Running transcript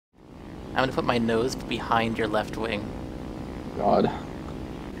I'm gonna put my nose behind your left wing. God.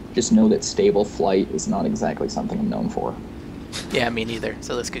 Just know that stable flight is not exactly something I'm known for. Yeah, me neither.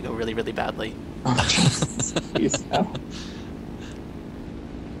 So this could go really, really badly. Oh, Jesus. Please, no.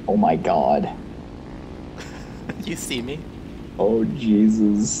 Oh my God. You see me? Oh,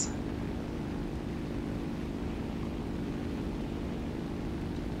 Jesus.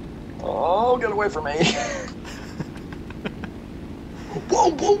 Oh, get away from me.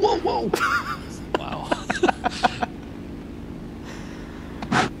 Whoa, whoa, whoa, whoa. Wow.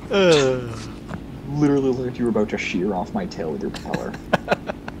 Literally looked like you were about to shear off my tail with your propeller.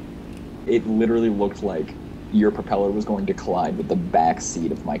 It literally looked like your propeller was going to collide with the back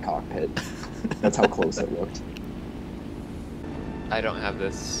seat of my cockpit. That's how close it looked. I don't have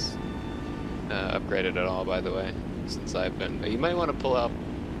this upgraded at all, by the way, since I've been... You might want to pull out...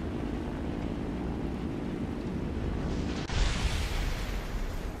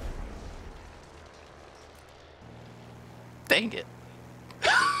 Dang it.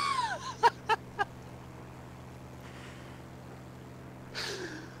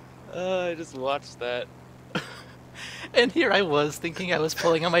 I just watched that. And here I was thinking I was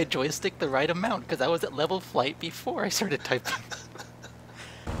pulling on my joystick the right amount because I was at level flight before I started typing.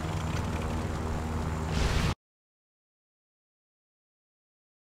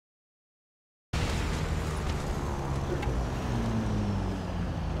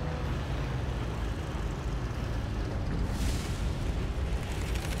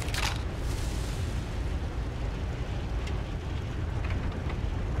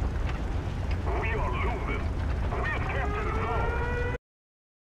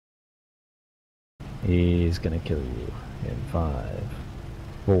 He's gonna kill you in 5,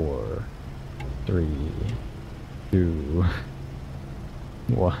 4, 3, 2,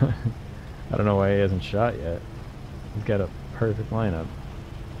 1. I don't know why he hasn't shot yet. He's got a perfect lineup.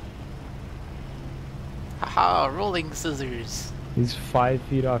 Haha, rolling scissors. He's 5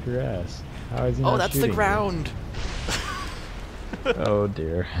 feet off your ass. How is he not Oh, that's the shooting you? ground. Oh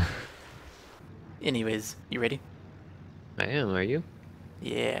dear. Anyways, you ready? I am, are you?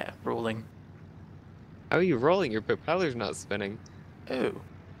 Yeah, rolling. How are you rolling? Your propeller's not spinning. Oh.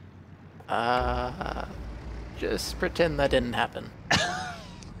 Just pretend that didn't happen.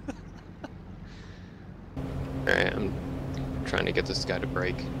 Alright, I'm trying to get this guy to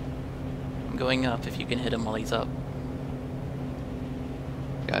break. I'm going up if you can hit him while he's up.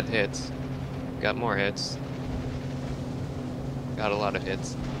 Got hits. Got more hits. Got a lot of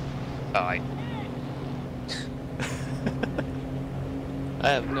hits. Oh, I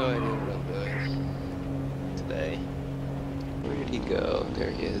have no idea what I'm doing today. Where did he go?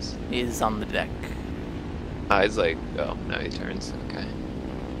 There he is. He's on the deck. Ah, he's like, oh, now he turns. Okay.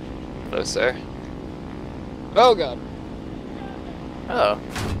 Hello, sir. Oh, God. Oh.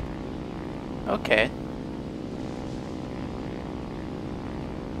 Okay.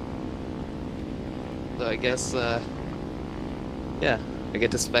 So I guess, yeah, I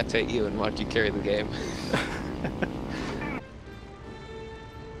get to spectate you and watch you carry the game.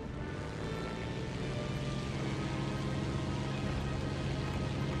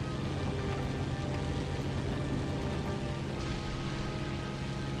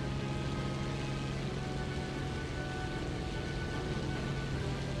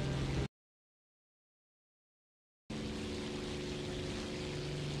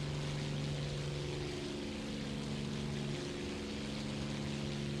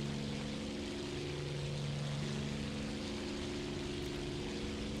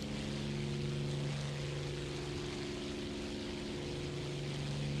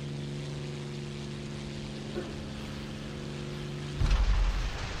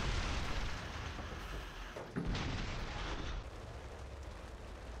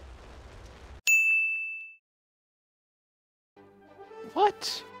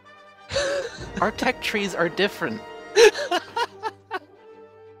 What? Our tech trees are different.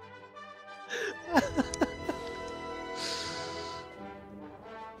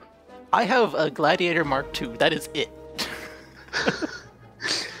 I have a Gladiator Mark II. That is it.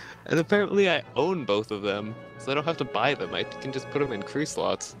 And apparently I own both of them, so I don't have to buy them. I can just put them in crew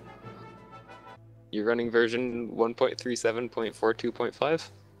slots. You're running version 1.37.42.5?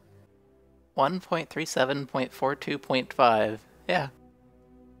 1.37.42.5. Yeah.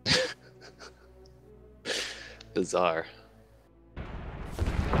 Bizarre.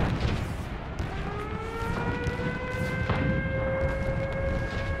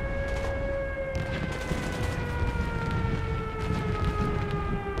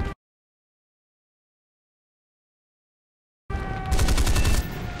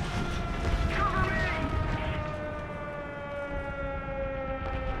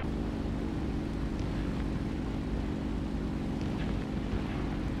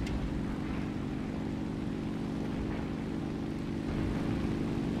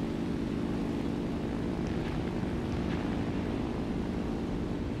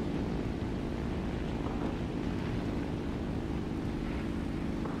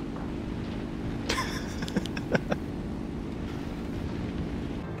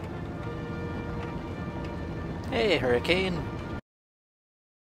 Hey, Hurricane.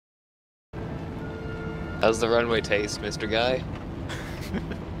 How's the runway taste, Mr. Guy?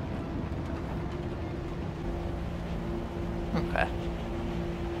 Okay.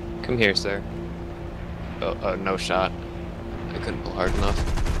 Come here, sir. Oh, no shot. I couldn't pull hard enough.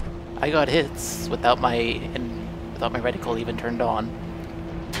 I got hits without my reticle even turned on.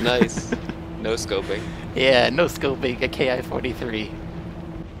 Nice. No scoping. Yeah, no scoping, a KI-43.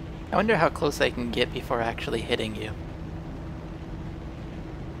 I wonder how close I can get before actually hitting you.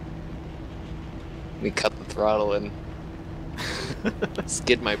 We cut the throttle and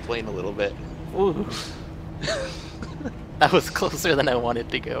skid my plane a little bit. Ooh. That was closer than I wanted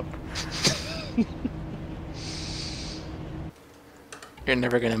to go. You're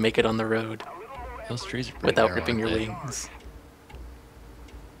never gonna make it on the road Those trees are pretty without narrow, ripping your aren't they? wings.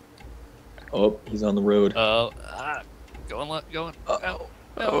 Oh, he's on the road. Going left, going. Uh-oh.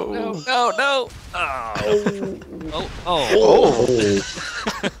 No, no. Oh. Oh!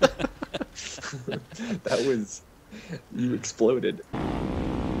 That was... You exploded.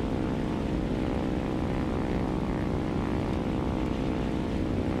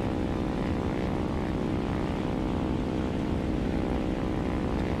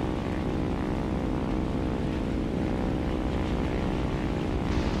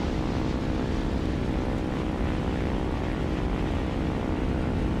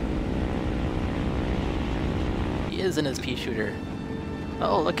 He is in his pea shooter.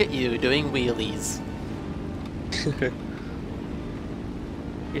 Oh, look at you doing wheelies.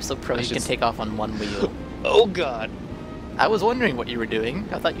 You're so pro you can take off on one wheel. Oh god. I was wondering what you were doing.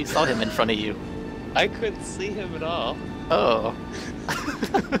 I thought you saw him in front of you. I couldn't see him at all. Oh.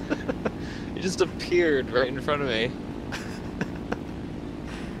 He just appeared right in front of me.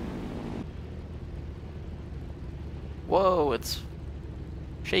 Whoa, it's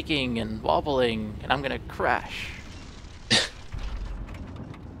shaking and wobbling, and I'm gonna crash.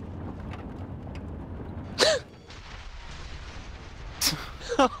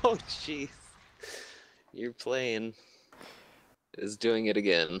 Oh jeez. Your plane is doing it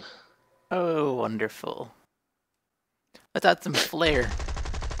again. Oh, wonderful. Let's add some flair.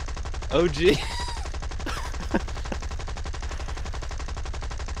 Oh gee.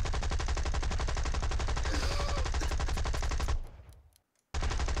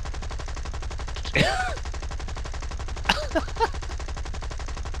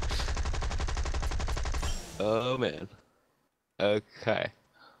 Oh man. Okay.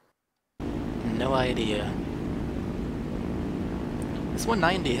 No idea. This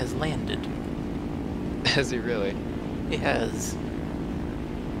 190 has landed. Has he really? He has.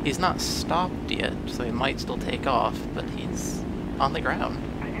 He's not stopped yet, so he might still take off, but he's on the ground.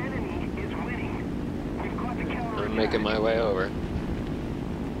 I'm making my way over.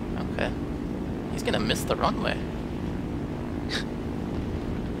 Okay. He's gonna miss the runway.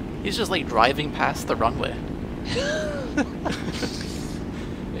 He's just like driving past the runway.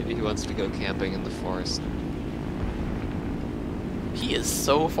 Maybe he wants to go camping in the forest. He is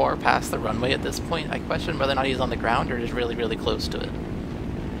so far past the runway at this point, I question whether or not he's on the ground or just really, really close to it.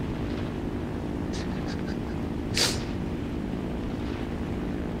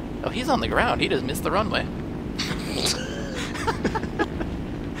 Oh, he's on the ground. He just missed the runway.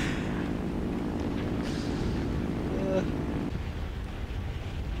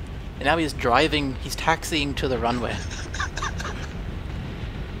 And now he's driving, he's taxiing to the runway.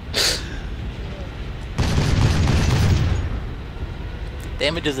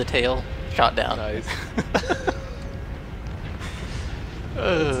 Damages the tail, shot down. Nice.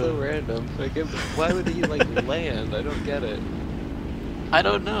 That's so random. Like, why would he like land? I don't get it. I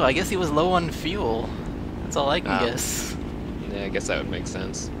don't know. I guess he was low on fuel. That's all I can guess. Yeah, I guess that would make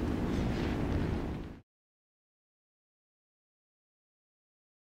sense.